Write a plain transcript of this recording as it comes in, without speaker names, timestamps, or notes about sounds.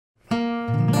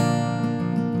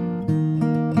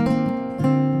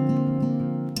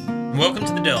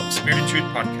the Delve Spirit and Truth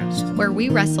podcast, where we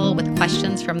wrestle with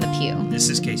questions from the pew. This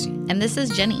is Casey. And this is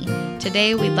Jenny.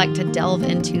 Today, we'd like to delve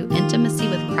into intimacy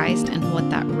with Christ and what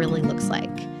that really looks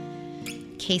like.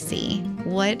 Casey,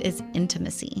 what is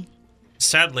intimacy?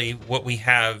 Sadly, what we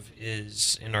have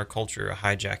is, in our culture, a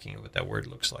hijacking of what that word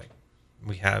looks like.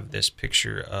 We have this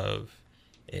picture of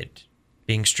it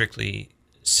being strictly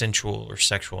sensual or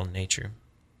sexual in nature,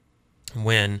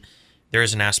 when there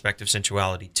is an aspect of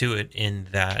sensuality to it, in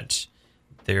that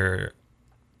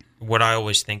what I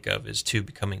always think of is two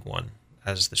becoming one,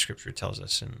 as the scripture tells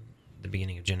us in the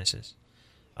beginning of Genesis,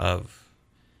 of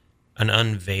an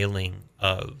unveiling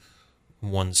of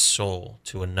one's soul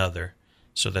to another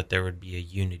so that there would be a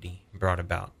unity brought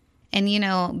about. And, you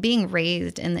know, being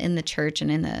raised in the church and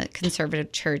in the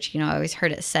conservative church, you know, I always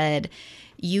heard it said,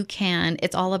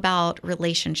 it's all about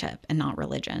relationship and not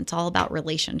religion. It's all about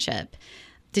relationship.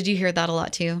 Did you hear that a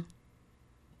lot too?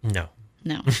 No.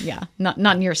 No, yeah. Not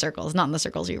in your circles, not in the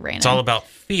circles you ran in. It's all about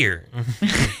fear.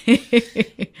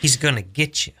 He's going to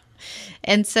get you.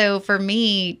 And so for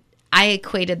me, I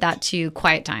equated that to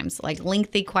quiet times, like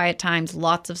lengthy quiet times,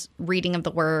 lots of reading of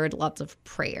the word, lots of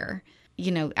prayer.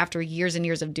 You know, after years and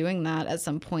years of doing that, at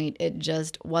some point, it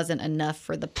just wasn't enough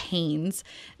for the pains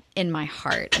in my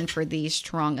heart and for these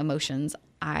strong emotions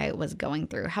I was going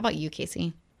through. How about you,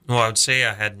 Casey? Well, I would say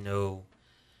I had no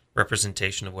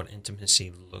representation of what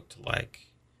intimacy looked like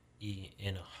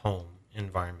in a home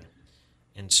environment.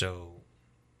 And so,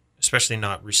 especially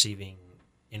not receiving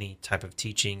any type of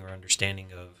teaching or understanding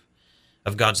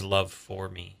of God's love for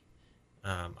me,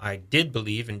 I did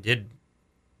believe and did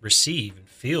receive and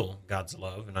feel God's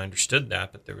love, and I understood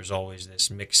that, but there was always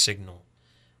this mixed signal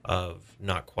of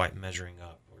not quite measuring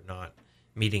up or not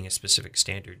meeting a specific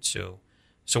standard. So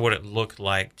what it looked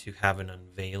like to have an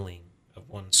unveiling of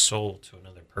one's soul to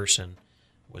another person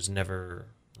was never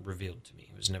revealed to me.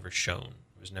 It was never shown.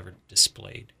 It was never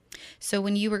displayed. So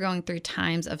when you were going through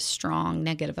times of strong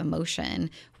negative emotion,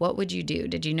 what would you do?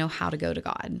 Did you know how to go to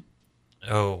God?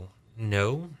 Oh,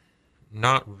 no,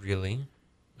 not really.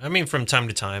 I mean, from time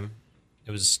to time,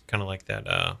 it was kind of like that,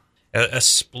 a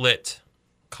split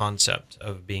concept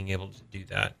of being able to do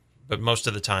that. But most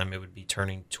of the time, it would be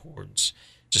turning towards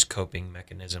just coping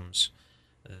mechanisms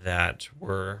that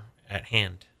were at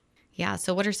hand. Yeah.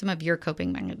 So what are some of your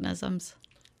coping mechanisms?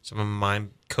 Some of my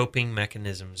coping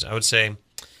mechanisms, I would say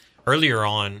earlier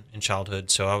on in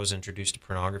childhood, so I was introduced to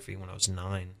pornography when I was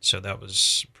 9. So that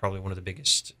was probably one of the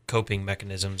biggest coping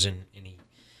mechanisms in any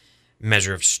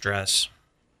measure of stress.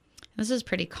 This is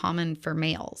pretty common for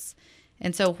males.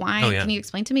 And so why, Can you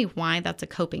explain to me why that's a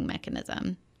coping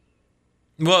mechanism?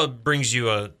 Well, it brings you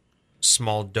a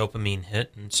small dopamine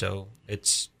hit, and so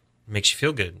it makes you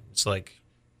feel good. It's like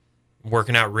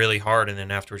working out really hard, and then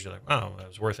afterwards you're like, oh, that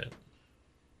was worth it.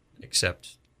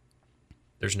 Except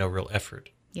there's no real effort.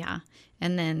 Yeah.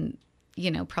 And then,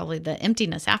 you know, probably the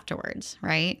emptiness afterwards,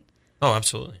 right? Oh,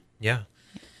 absolutely. Yeah.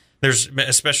 There's,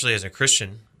 especially as a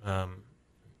Christian,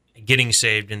 getting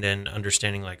saved and then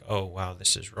understanding like, oh, wow,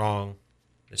 this is wrong.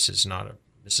 This is not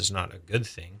a good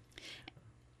thing.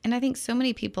 And I think so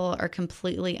many people are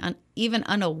completely even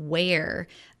unaware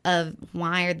of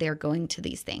why they're going to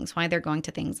these things, why they're going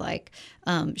to things like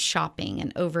shopping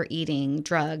and overeating,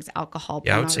 drugs, alcohol,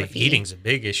 pornography. I would say eating's a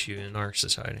big issue in our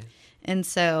society. And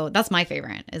so that's my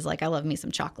favorite, is like, I love me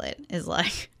some chocolate. Is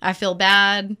like, I feel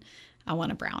bad, I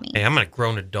want a brownie. Hey, I'm a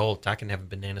grown adult. I can have a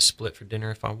banana split for dinner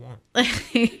if I want.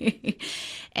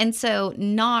 And so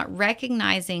not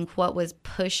recognizing what was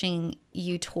pushing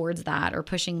you towards that, or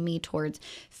pushing me towards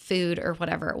food or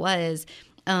whatever it was.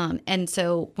 And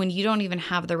so when you don't even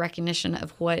have the recognition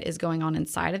of what is going on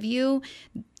inside of you,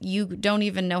 you don't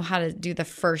even know how to do the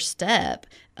first step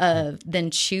of then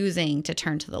choosing to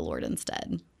turn to the Lord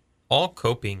instead. All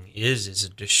coping is a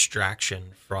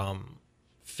distraction from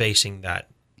facing that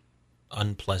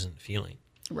unpleasant feeling.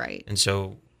 Right. And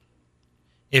so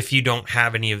if you don't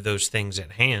have any of those things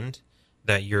at hand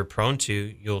that you're prone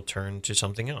to, you'll turn to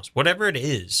something else, whatever it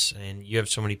is. And you have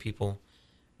so many people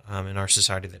in our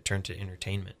society that turn to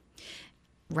entertainment.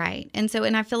 Right. And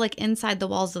I feel like inside the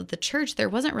walls of the church, there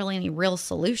wasn't really any real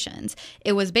solutions.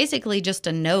 It was basically just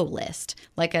a no list,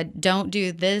 like a don't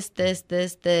do this, this,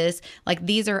 this, this. Like,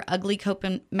 these are ugly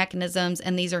coping mechanisms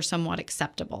and these are somewhat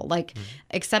acceptable. Like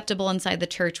acceptable inside the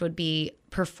church would be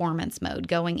performance mode,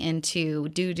 going into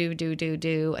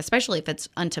do, especially if it's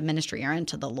unto ministry or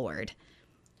unto the Lord.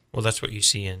 Well, that's what you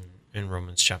see in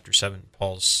Romans chapter 7.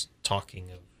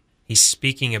 He's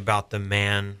speaking about the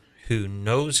man who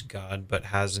knows God but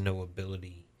has no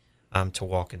ability to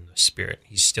walk in the Spirit.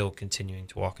 He's still continuing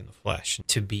to walk in the flesh.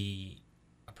 To be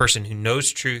a person who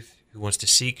knows truth, who wants to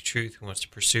seek truth, who wants to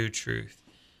pursue truth,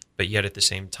 but yet at the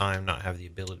same time not have the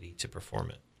ability to perform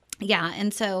it. Yeah.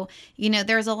 And so,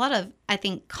 there's a lot of, I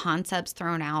think, concepts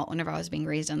thrown out whenever I was being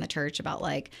raised in the church about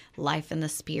like life in the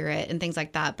spirit and things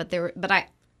like that. But I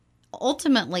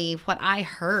ultimately, what I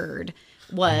heard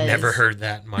was. Never heard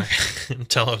that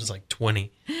until I was like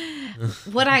 20.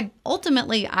 What I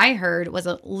heard was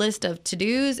a list of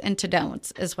to-dos and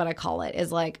to-don'ts is what I call it,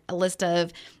 is like a list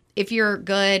of, if you're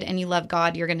good and you love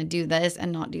God, you're going to do this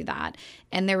and not do that.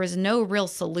 And there was no real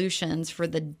solutions for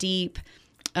the deep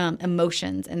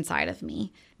emotions inside of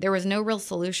me. There was no real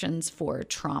solutions for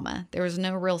trauma. There was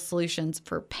no real solutions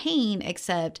for pain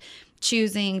except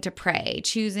choosing to pray,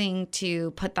 choosing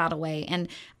to put that away. And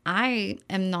I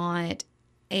am not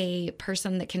a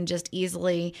person that can just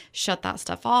easily shut that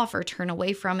stuff off or turn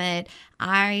away from it.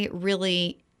 I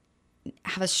really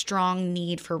have a strong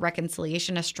need for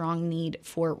reconciliation, a strong need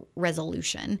for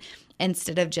resolution,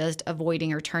 instead of just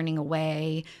avoiding or turning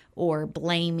away or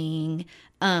blaming.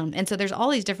 And so there's all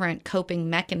these different coping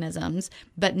mechanisms,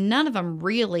 but none of them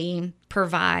really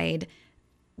provide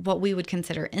what we would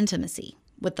consider intimacy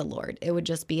with the Lord. It would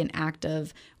just be an act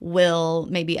of will,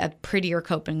 maybe a prettier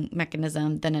coping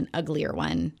mechanism than an uglier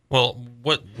one. Well,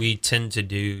 what we tend to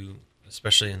do,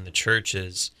 especially in the church,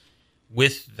 is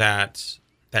with that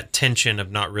tension of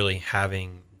not really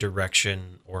having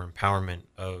direction or empowerment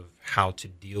of how to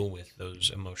deal with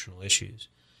those emotional issues.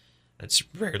 That's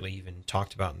rarely even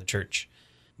talked about in the church.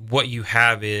 What you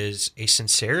have is a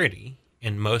sincerity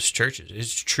in most churches.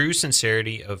 It's true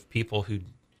sincerity of people who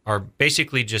are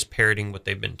basically just parroting what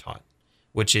they've been taught,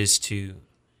 which is to,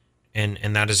 and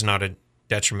that is not a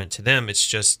detriment to them. It's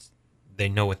just they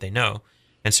know what they know.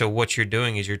 And so what you're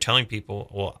doing is you're telling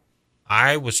people, well,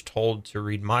 I was told to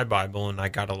read my Bible and I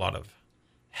got a lot of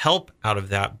help out of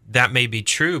that. That may be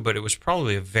true, but it was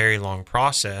probably a very long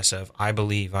process of I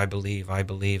believe.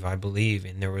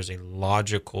 And there was a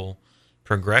logical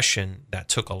progression that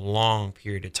took a long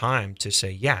period of time to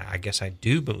say, yeah, I guess I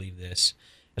do believe this.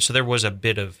 And so there was a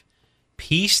bit of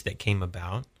peace that came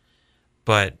about,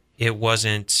 but it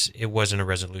wasn't a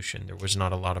resolution. There was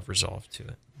not a lot of resolve to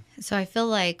it. So I feel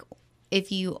like I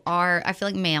feel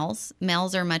like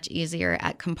males are much easier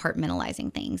at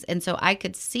compartmentalizing things. And so I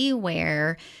could see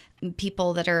where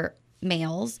people that are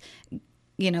males,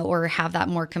 or have that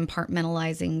more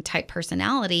compartmentalizing type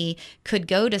personality could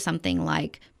go to something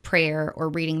like prayer or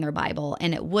reading their Bible,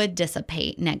 and it would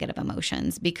dissipate negative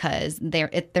emotions because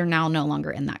they're now no longer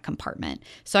in that compartment.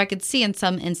 So I could see in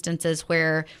some instances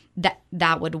where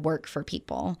that would work for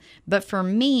people. But for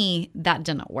me, that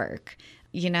didn't work.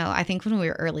 I think when we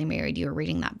were early married, you were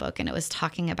reading that book and it was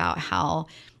talking about how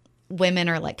women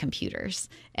are like computers,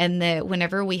 and that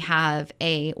whenever we have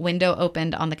a window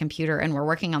opened on the computer and we're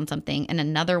working on something and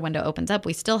another window opens up,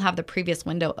 we still have the previous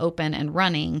window open and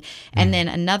running, and then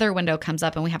another window comes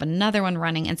up and we have another one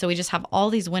running, and so we just have all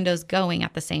these windows going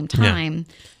at the same time.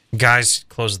 Yeah. Guys,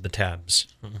 close the tabs.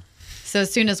 So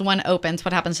as soon as one opens,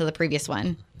 what happens to the previous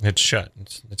one? It's shut.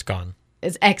 It's gone.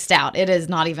 It's X'd out. It is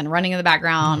not even running in the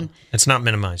background. It's not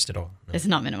minimized at all. No. It's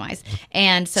not minimized.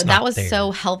 And so that was so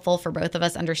helpful for both of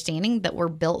us understanding that we're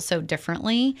built so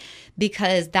differently,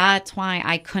 because that's why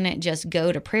I couldn't just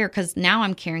go to prayer, because now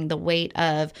I'm carrying the weight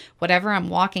of whatever I'm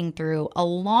walking through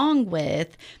along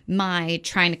with my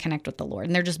trying to connect with the Lord.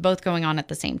 And they're just both going on at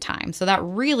the same time. So that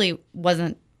really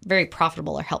wasn't very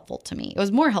profitable or helpful to me. It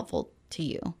was more helpful to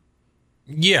you.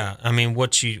 Yeah. I mean,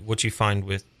 what you find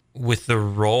with the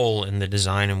role and the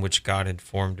design in which God had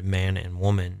formed man and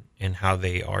woman and how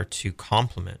they are to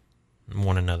complement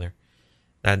one another,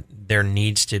 that there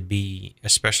needs to be,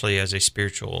 especially as a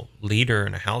spiritual leader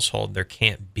in a household, there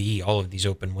can't be all of these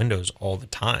open windows all the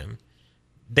time.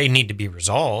 They need to be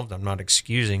resolved. I'm not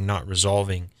excusing not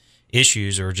resolving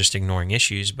issues or just ignoring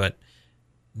issues, but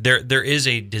there is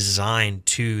a design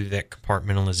to that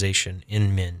compartmentalization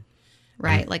in men.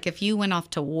 Right. Like if you went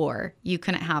off to war, you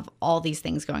couldn't have all these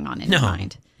things going on in your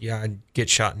mind. Yeah, I'd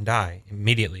get shot and die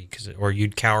immediately, or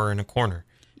you'd cower in a corner.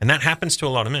 And that happens to a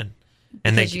lot of men.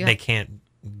 And they can't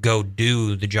go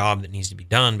do the job that needs to be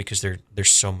done because there's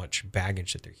so much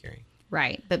baggage that they're carrying.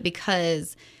 Right. But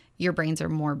because your brains are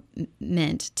more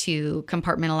meant to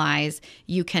compartmentalize,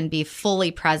 you can be fully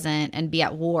present and be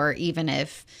at war even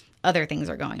if other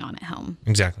things are going on at home.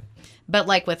 Exactly. But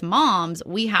like with moms,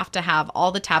 we have to have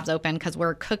all the tabs open because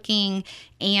we're cooking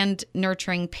and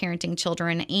nurturing, parenting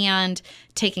children and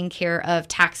taking care of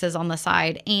taxes on the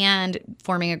side and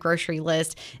forming a grocery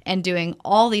list and doing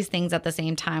all these things at the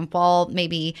same time while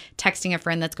maybe texting a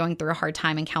friend that's going through a hard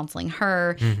time and counseling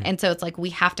her. Mm-hmm. And so it's like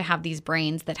we have to have these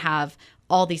brains that have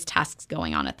all these tasks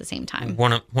going on at the same time.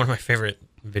 One of my favorite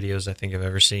videos I think I've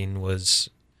ever seen was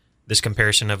this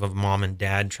comparison of a mom and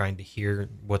dad trying to hear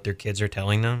what their kids are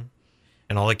telling them,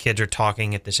 and all the kids are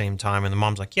talking at the same time, and the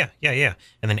mom's like, yeah, yeah, yeah,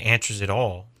 and then answers it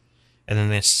all. And then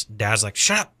this dad's like,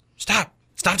 shut up, stop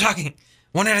talking,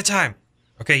 one at a time.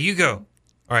 Okay, you go.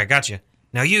 All right, gotcha.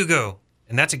 Now you go.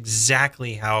 And that's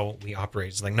exactly how we operate.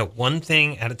 It's like, no, one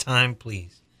thing at a time,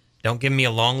 please. Don't give me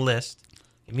a long list.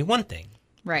 Give me one thing.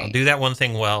 Right. I'll do that one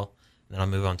thing well, and then I'll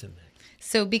move on to the next.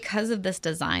 So because of this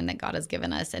design that God has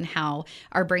given us and how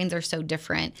our brains are so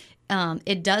different,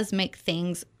 it does make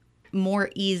things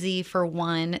more easy for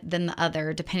one than the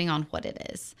other, depending on what it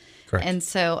is. Correct. And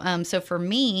so for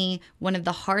me, one of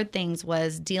the hard things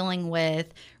was dealing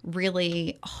with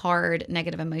really hard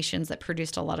negative emotions that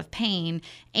produced a lot of pain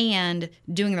and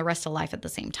doing the rest of life at the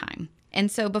same time. And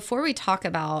so before we talk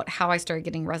about how I started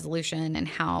getting resolution and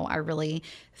how I really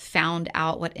found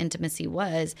out what intimacy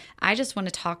was, I just want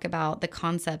to talk about the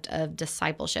concept of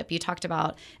discipleship. You talked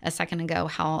about a second ago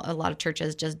how a lot of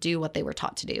churches just do what they were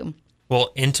taught to do.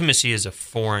 Well, intimacy is a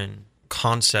foreign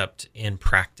concept in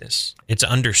practice. It's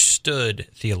understood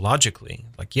theologically.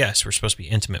 Like, yes, we're supposed to be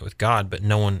intimate with God, but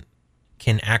no one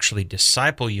can actually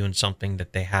disciple you in something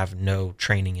that they have no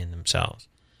training in themselves.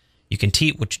 You can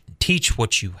teach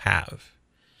what you have.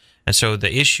 And so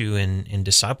the issue in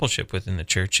discipleship within the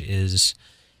church is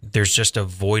there's just a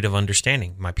void of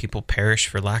understanding. My people perish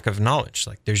for lack of knowledge.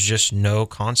 Like, there's just no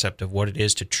concept of what it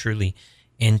is to truly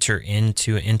enter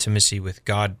into intimacy with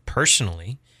God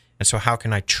personally. And so how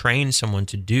can I train someone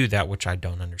to do that which I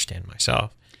don't understand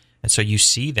myself? And so you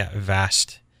see that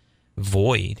vast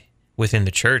void within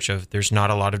the church of there's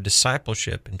not a lot of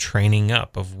discipleship and training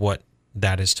up of what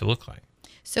that is to look like.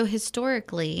 So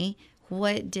historically,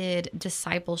 what did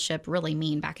discipleship really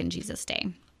mean back in Jesus' day?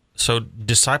 So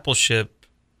discipleship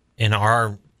in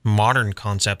our modern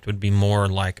concept would be more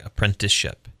like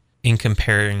apprenticeship. In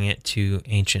comparing it to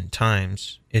ancient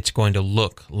times, it's going to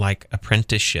look like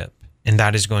apprenticeship. And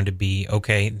that is going to be,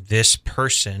 okay, this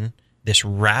person, this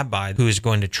rabbi who is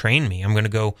going to train me, I'm going to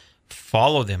go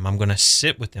follow them. I'm going to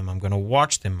sit with them. I'm going to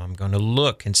watch them. I'm going to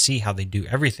look and see how they do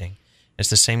everything. It's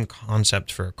the same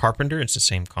concept for a carpenter. It's the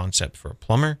same concept for a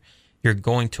plumber. You're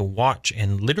going to watch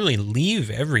and literally leave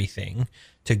everything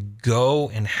to go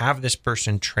and have this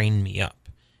person train me up.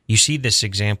 You see this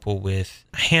example with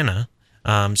Hannah,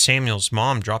 Samuel's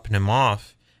mom, dropping him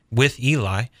off with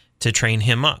Eli to train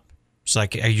him up. It's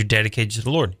like, are you dedicated to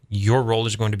the Lord? Your role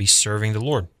is going to be serving the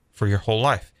Lord for your whole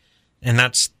life. And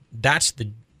that's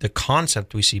the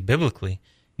concept we see biblically.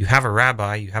 You have a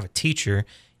rabbi, you have a teacher,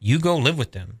 you go live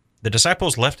with them. The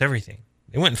disciples left everything.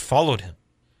 They went and followed him.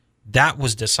 That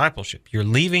was discipleship. You're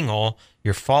leaving all,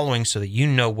 you're following so that you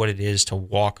know what it is to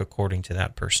walk according to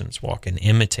that person's walk and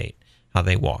imitate how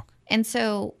they walk. And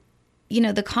so,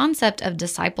 the concept of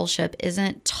discipleship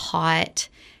isn't taught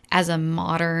as a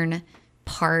modern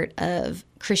part of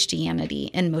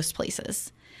Christianity in most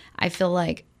places. I feel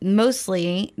like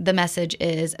mostly the message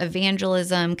is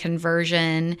evangelism,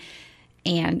 conversion,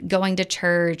 and going to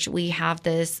church. We have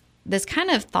this kind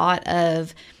of thought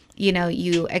of,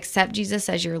 you accept Jesus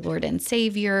as your Lord and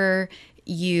Savior,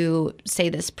 you say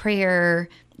this prayer,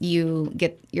 you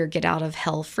get your get out of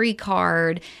hell free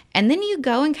card, and then you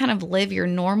go and kind of live your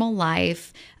normal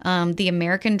life, the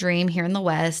American dream here in the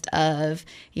West of,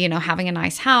 having a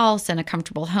nice house and a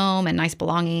comfortable home and nice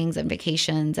belongings and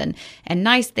vacations and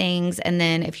nice things. And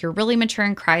then if you're really mature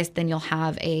in Christ, then you'll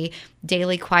have a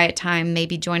daily quiet time,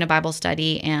 maybe join a Bible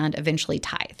study, and eventually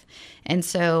tithe. And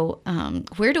so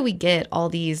where do we get all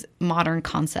these modern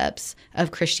concepts of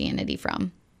Christianity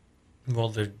from? Well,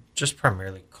 they're just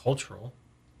primarily cultural.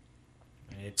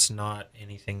 It's not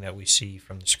anything that we see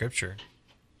from the scripture.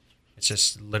 It's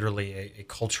just literally a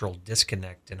cultural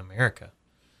disconnect in America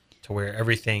to where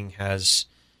everything has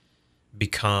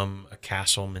become a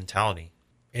castle mentality.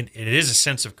 It is a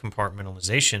sense of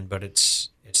compartmentalization, but it's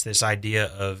this idea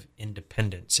of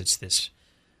independence. It's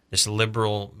this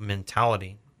liberal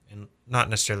mentality, and not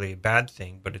necessarily a bad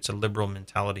thing, but it's a liberal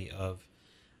mentality of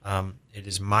it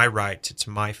is my rights, it's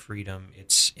my freedom,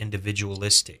 it's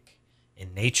individualistic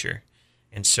in nature.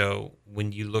 And so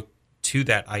when you look to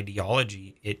that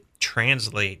ideology, it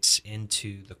translates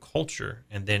into the culture,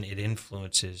 and then it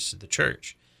influences the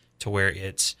church to where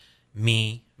it's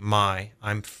me,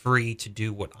 I'm free to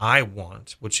do what I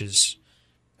want, which is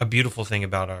a beautiful thing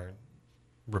about our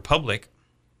republic.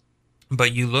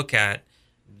 But you look at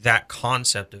that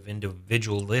concept of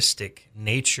individualistic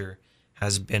nature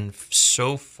has been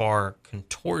so far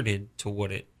contorted to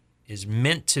what it is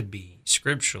meant to be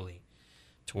scripturally,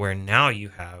 to where now you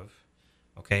have,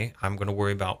 okay, I'm going to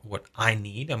worry about what I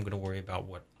need. I'm going to worry about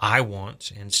what I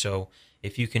want. And so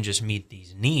if you can just meet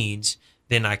these needs,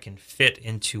 then I can fit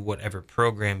into whatever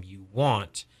program you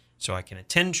want. So I can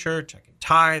attend church, I can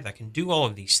tithe, I can do all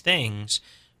of these things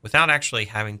without actually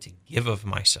having to give of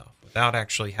myself, without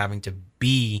actually having to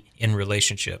be in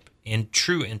relationship, in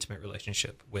true intimate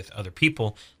relationship with other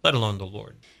people, let alone the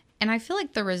Lord. And I feel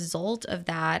like the result of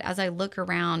that, as I look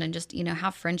around and just,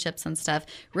 have friendships and stuff,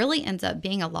 really ends up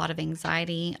being a lot of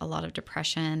anxiety, a lot of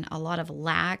depression, a lot of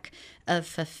lack of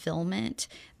fulfillment.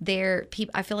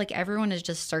 I feel like everyone is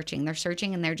just searching. They're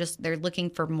searching and they're looking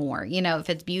for more.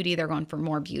 If it's beauty, they're going for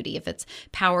more beauty. If it's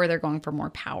power, they're going for more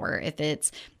power. If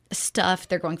it's stuff,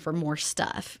 they're going for more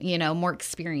stuff, more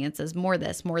experiences, more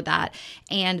this, more that.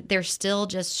 And they're still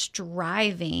just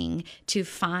striving to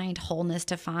find wholeness,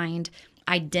 to find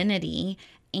identity,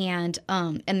 and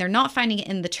they're not finding it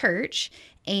in the church,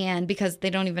 and because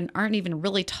they aren't even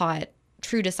really taught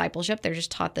true discipleship. They're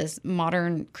just taught this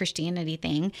modern Christianity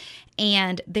thing,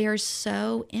 and they're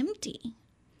so empty.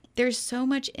 There's so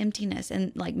much emptiness,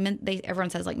 and everyone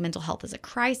says mental health is a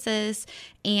crisis,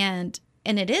 and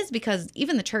it is, because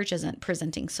even the church isn't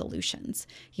presenting solutions.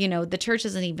 The church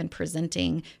isn't even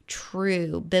presenting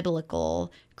true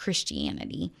biblical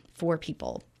Christianity for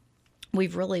people.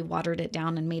 We've really watered it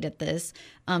down and made it this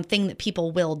thing that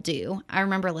people will do. I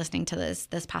remember listening to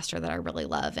this pastor that I really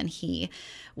love, and he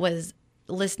was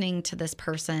listening to this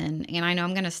person, and I know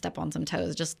I'm going to step on some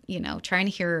toes, just, trying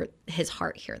to hear his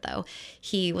heart here, though.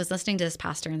 He was listening to this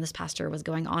pastor, and this pastor was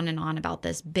going on and on about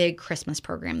this big Christmas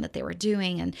program that they were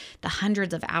doing, and the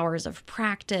hundreds of hours of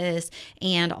practice,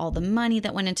 and all the money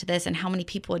that went into this, and how many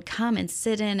people would come and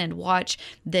sit in and watch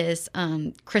this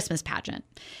Christmas pageant.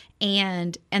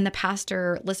 And the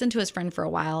pastor listened to his friend for a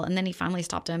while, and then he finally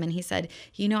stopped him, and he said,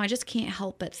 I just can't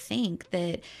help but think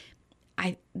that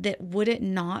would it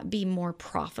not be more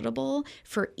profitable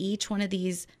for each one of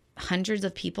these hundreds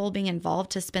of people being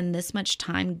involved to spend this much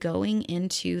time going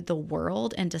into the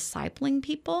world and discipling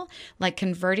people, like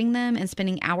converting them and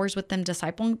spending hours with them,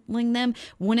 discipling them?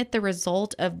 Wouldn't the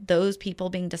result of those people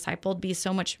being discipled be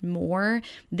so much more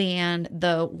than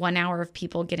the 1 hour of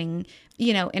people getting,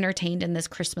 entertained in this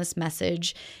Christmas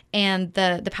message? And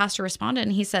the pastor responded,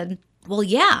 and he said, well,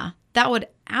 yeah, that would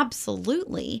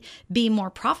absolutely be more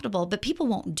profitable, but people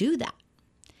won't do that.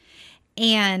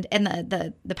 And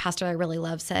the pastor I really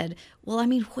love said, well,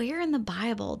 where in the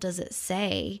Bible does it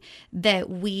say that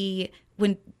we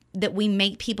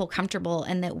make people comfortable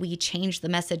and that we change the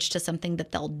message to something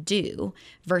that they'll do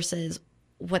versus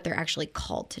what they're actually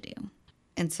called to do?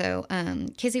 And so,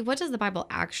 Casey, what does the Bible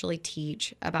actually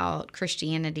teach about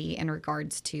Christianity in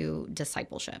regards to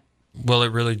discipleship? Well,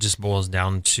 it really just boils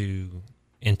down to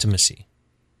intimacy.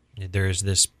 There is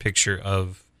this picture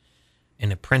of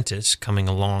an apprentice coming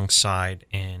alongside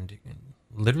and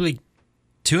literally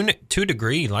to a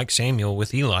degree, like Samuel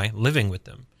with Eli, living with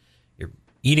them. You're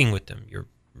eating with them. You're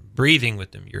breathing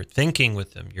with them. You're thinking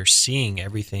with them. You're seeing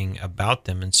everything about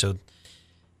them. And so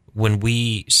when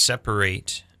we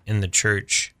separate in the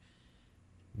church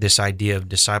this idea of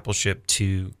discipleship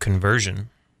to conversion,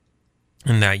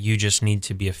 and that you just need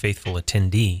to be a faithful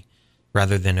attendee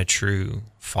rather than a true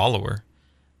follower,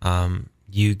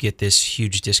 you get this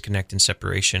huge disconnect and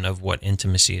separation of what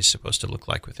intimacy is supposed to look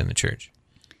like within the church.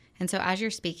 And so as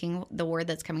you're speaking, the word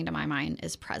that's coming to my mind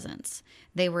is presence.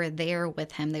 They were there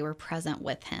with him. They were present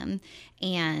with him.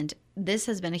 And this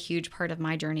has been a huge part of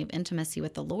my journey of intimacy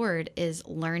with the Lord, is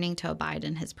learning to abide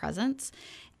in his presence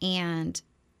and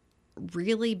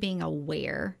really being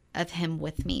aware of him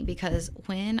with me, because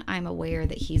when I'm aware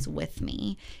that he's with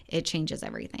me, it changes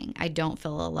everything. I don't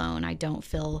feel alone. I don't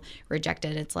feel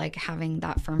rejected. It's like having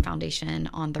that firm foundation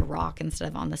on the rock instead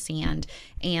of on the sand.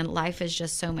 And life is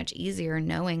just so much easier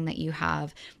knowing that you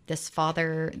have this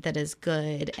Father that is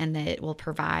good and that will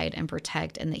provide and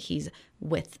protect, and that he's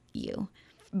with you.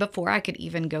 Before I could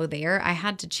even go there, I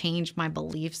had to change my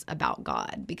beliefs about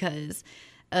God because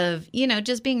of,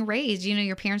 just being raised.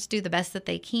 Your parents do the best that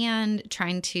they can,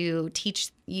 trying to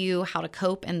teach you how to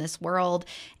cope in this world.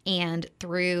 And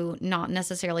through not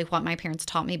necessarily what my parents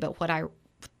taught me, but what I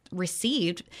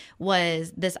received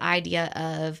was this idea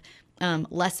of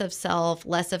less of self,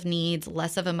 less of needs,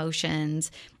 less of emotions,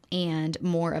 and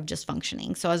more of just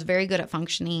functioning. So I was very good at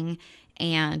functioning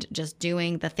and just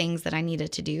doing the things that I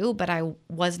needed to do, but I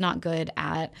was not good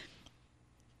at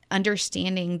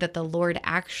understanding that the Lord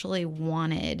actually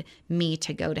wanted me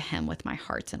to go to him with my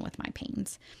hearts and with my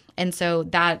pains. And so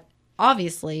that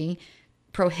obviously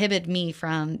prohibited me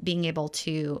from being able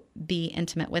to be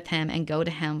intimate with him and go to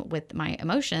him with my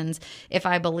emotions if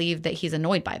I believed that he's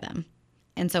annoyed by them.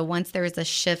 And so once there's a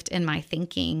shift in my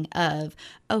thinking of,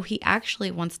 oh, he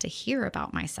actually wants to hear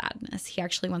about my sadness. He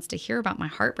actually wants to hear about my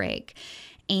heartbreak.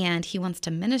 And he wants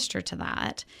to minister to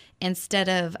that. Instead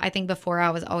of, I think before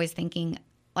I was always thinking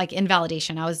like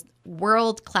invalidation. I was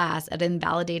world class at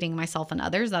invalidating myself and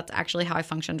others. That's actually how I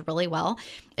functioned really well.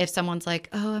 If someone's like,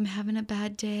 oh, I'm having a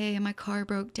bad day and my car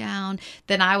broke down,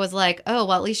 then I was like, oh,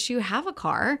 well, at least you have a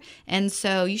car. And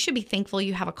so you should be thankful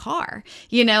you have a car,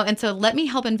 you know? And so let me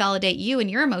help invalidate you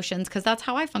and your emotions, because that's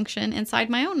how I function inside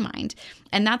my own mind.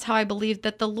 And that's how I believed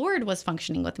that the Lord was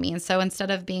functioning with me. And so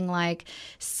instead of being like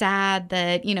sad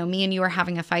that, you know, me and you are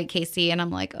having a fight, Casey, and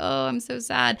I'm like, oh, I'm so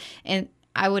sad. And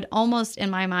I would almost, in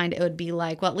my mind, it would be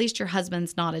like, well, at least your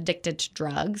husband's not addicted to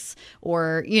drugs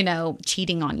or, you know,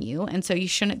 cheating on you. And so you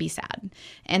shouldn't be sad.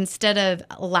 Instead of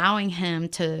allowing him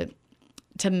to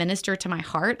minister to my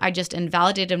heart, I just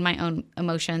invalidated my own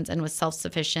emotions and was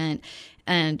self-sufficient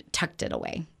and tucked it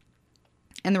away.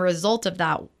 And the result of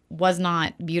that was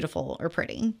not beautiful or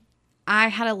pretty. I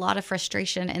had a lot of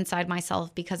frustration inside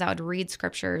myself because I would read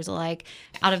scriptures like,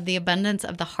 out of the abundance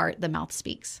of the heart, the mouth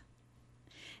speaks.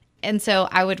 And so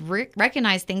I would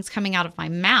recognize things coming out of my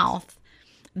mouth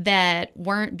that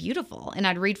weren't beautiful. And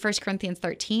I'd read 1 Corinthians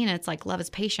 13, and it's like, love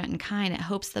is patient and kind. It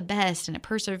hopes the best, and it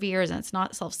perseveres, and it's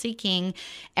not self-seeking.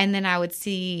 And then I would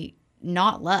see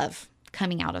not love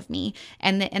coming out of me.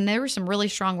 And there were some really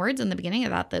strong words in the beginning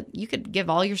of that you could give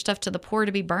all your stuff to the poor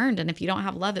to be burned. And if you don't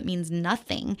have love, it means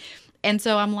nothing. And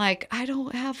so I'm like, I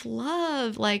don't have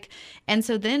love. And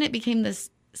so then it became this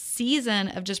season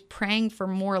of just praying for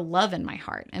more love in my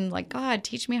heart and like, God,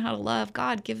 teach me how to love.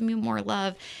 God, give me more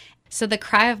love. So the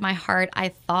cry of my heart, I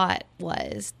thought,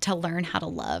 was to learn how to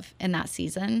love in that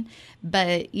season.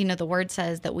 But, you know, the word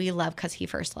says that we love because he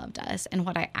first loved us. And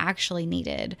what I actually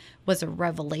needed was a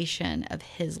revelation of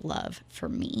his love for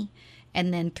me.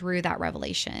 And then through that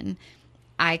revelation,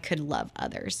 I could love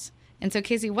others. And so,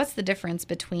 Casey, what's the difference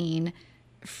between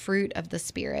fruit of the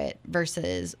Spirit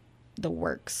versus the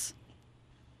works?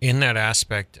 In that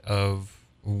aspect of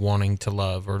wanting to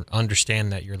love or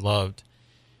understand that you're loved,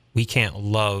 we can't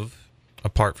love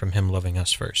apart from him loving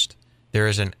us first. There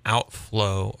is an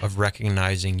outflow of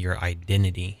recognizing your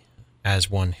identity as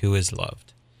one who is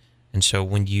loved. And so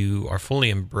when you are fully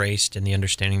embraced in the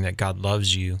understanding that God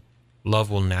loves you,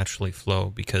 love will naturally flow,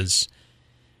 because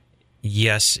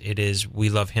yes, it is, we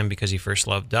love him because he first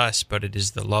loved us, but it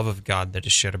is the love of God that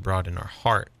is shed abroad in our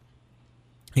heart.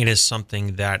 It is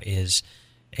something that is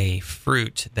a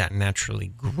fruit that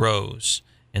naturally grows.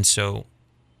 And so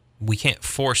we can't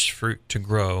force fruit to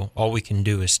grow. All we can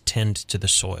do is tend to the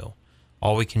soil.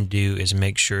 All we can do is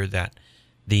make sure that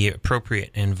the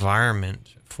appropriate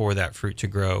environment for that fruit to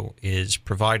grow is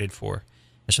provided for.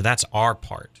 And so that's our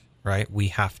part, right? We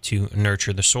have to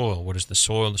nurture the soil. What is the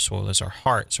soil? The soil is our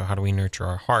heart. So how do we nurture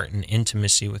our heart in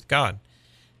intimacy with God?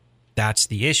 That's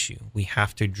the issue. We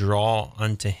have to draw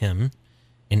unto him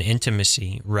in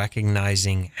intimacy,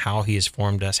 recognizing how he has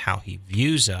formed us, how he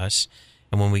views us.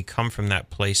 And when we come from that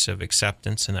place of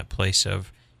acceptance and that place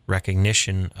of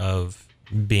recognition of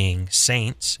being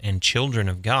saints and children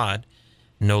of God,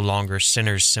 no longer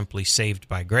sinners simply saved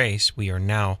by grace, we are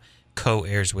now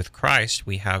co-heirs with Christ.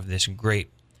 We have this great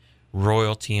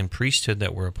royalty and priesthood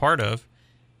that we're a part of.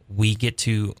 We get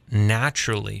to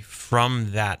naturally,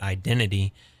 from that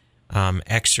identity,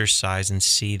 exercise and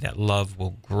see that love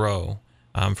will grow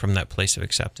from that place of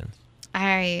acceptance.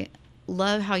 I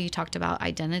love how you talked about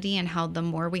identity and how the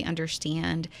more we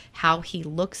understand how he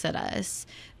looks at us,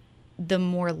 the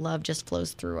more love just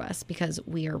flows through us because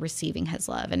we are receiving his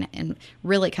love. And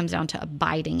really it comes down to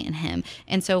abiding in him.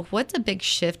 And so what's a big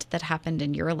shift that happened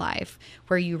in your life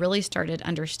where you really started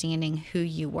understanding who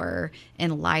you were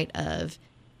in light of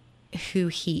who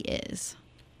he is?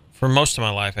 For most of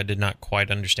my life, I did not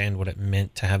quite understand what it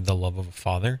meant to have the love of a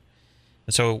father.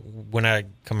 And so when I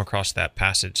come across that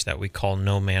passage that we call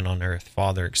no man on earth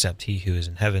father except he who is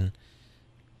in heaven,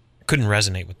 I couldn't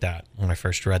resonate with that when I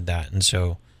first read that. And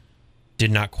so did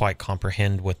not quite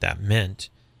comprehend what that meant.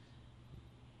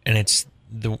 And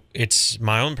it's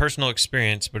my own personal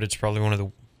experience, but it's probably one of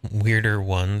the weirder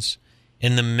ones.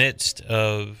 In the midst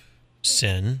of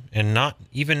sin and not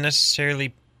even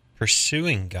necessarily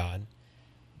pursuing God,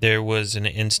 there was an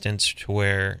instance to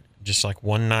where just like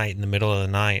one night in the middle of the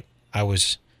night, I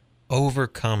was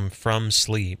overcome from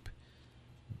sleep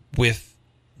with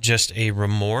just a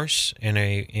remorse and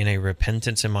a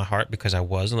repentance in my heart because I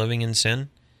was living in sin.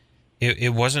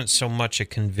 It wasn't so much a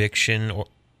conviction, or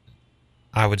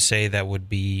I would say that would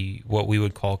be what we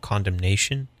would call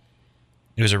condemnation.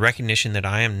 It was a recognition that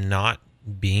I am not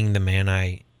being the man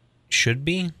I should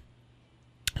be,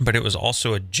 but it was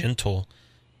also a gentle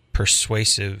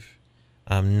persuasive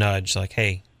nudge, like,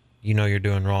 hey, you know you're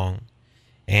doing wrong.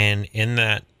 And in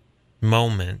that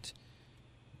moment,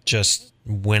 just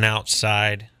went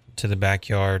outside to the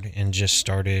backyard and just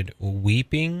started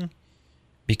weeping,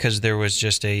 because there was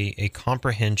just a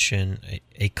comprehension,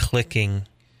 a clicking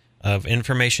of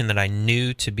information that I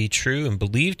knew to be true and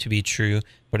believed to be true,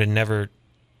 but had never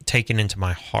taken into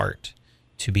my heart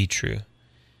to be true.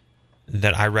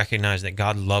 That I recognized that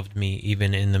God loved me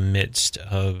even in the midst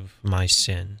of my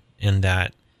sin, and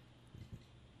that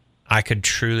I could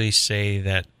truly say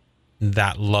that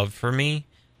that love for me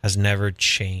has never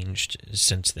changed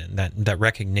since then. That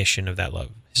recognition of that love.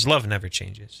 His love never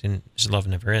changes, and his love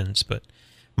never ends, but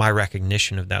my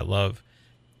recognition of that love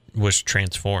was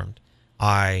transformed.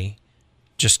 I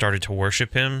just started to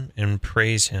worship him and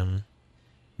praise him in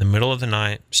the middle of the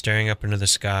night, staring up into the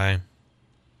sky,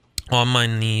 on my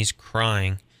knees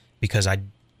crying, because I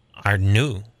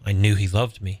knew he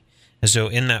loved me. And so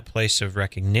in that place of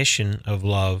recognition of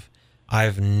love,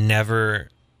 I've never,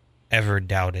 ever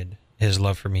doubted his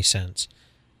love for me since,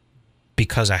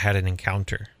 because I had an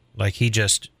encounter. Like, he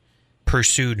just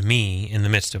pursued me in the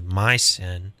midst of my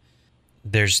sin.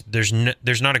 There's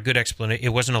not a good explanation. It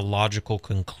wasn't a logical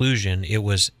conclusion. It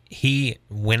was, he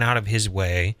went out of his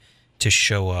way to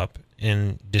show up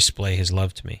and display his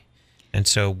love to me. And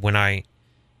so when I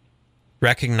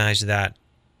recognized that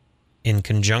in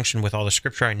conjunction with all the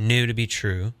scripture I knew to be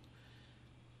true,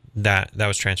 that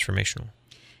was transformational.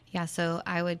 Yeah, so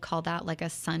I would call that like a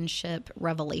sonship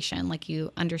revelation. Like,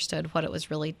 you understood what it was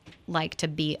really like to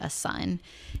be a son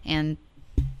and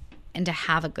to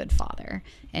have a good father.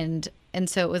 And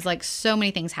so it was like so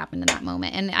many things happened in that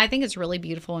moment. And I think it's really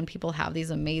beautiful when people have these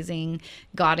amazing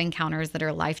God encounters that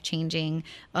are life-changing.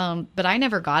 But I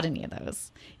never got any of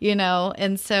those,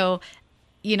 And so,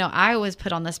 I was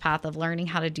put on this path of learning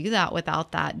how to do that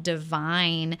without that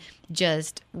divine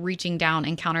just reaching down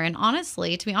encounter. And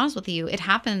honestly, to be honest with you, it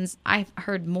happens. I've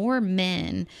heard more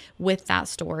men with that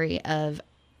story of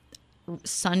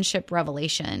sonship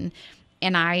revelation.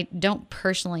 And I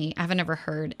haven't ever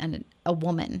heard a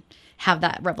woman have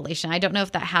that revelation. I don't know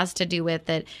if that has to do with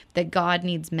that God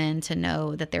needs men to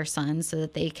know that they're sons so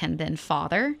that they can then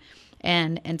father.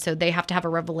 And so they have to have a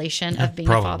revelation of being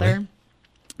a father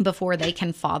before they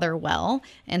can father well.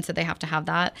 And so they have to have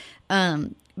that.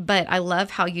 But I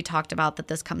love how you talked about that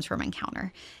this comes from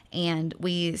encounter. And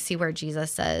we see where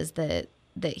Jesus says that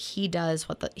he does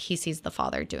what he sees the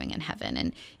Father doing in heaven.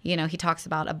 And, he talks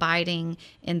about abiding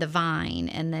in the vine,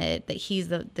 and that he's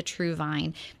the true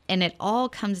vine. And it all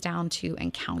comes down to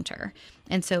encounter.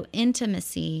 And so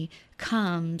intimacy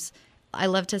comes, I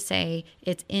love to say,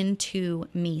 it's into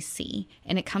me see.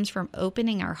 And it comes from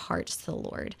opening our hearts to the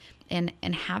Lord and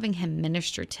having him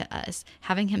minister to us,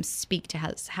 having him speak to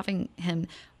us, having him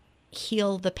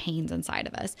heal the pains inside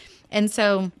of us. And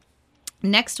so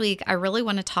next week, I really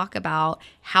want to talk about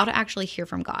how to actually hear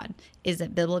from God. Is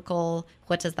it biblical?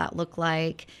 What does that look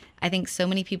like? I think so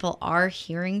many people are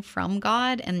hearing from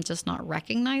God and just not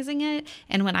recognizing it.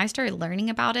 And when I started learning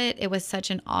about it, it was such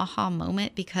an aha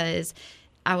moment, because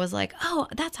I was like, oh,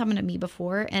 that's happened to me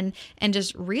before. And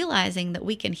just realizing that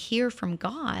we can hear from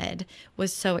God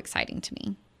was so exciting to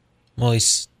me. Well,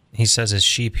 he says his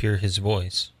sheep hear his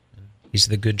voice. He's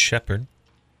the good shepherd.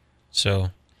 So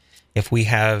if we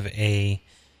have a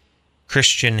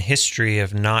Christian history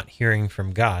of not hearing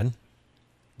from God,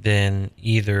 then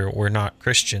either we're not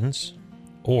Christians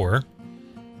or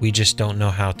we just don't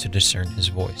know how to discern his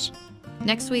voice.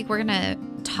 Next week, we're going to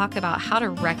talk about how to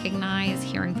recognize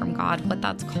hearing from God, what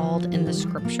that's called in the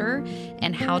scripture,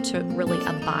 and how to really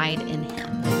abide in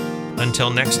him.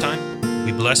 Until next time,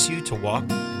 we bless you to walk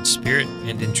in spirit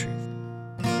and in truth.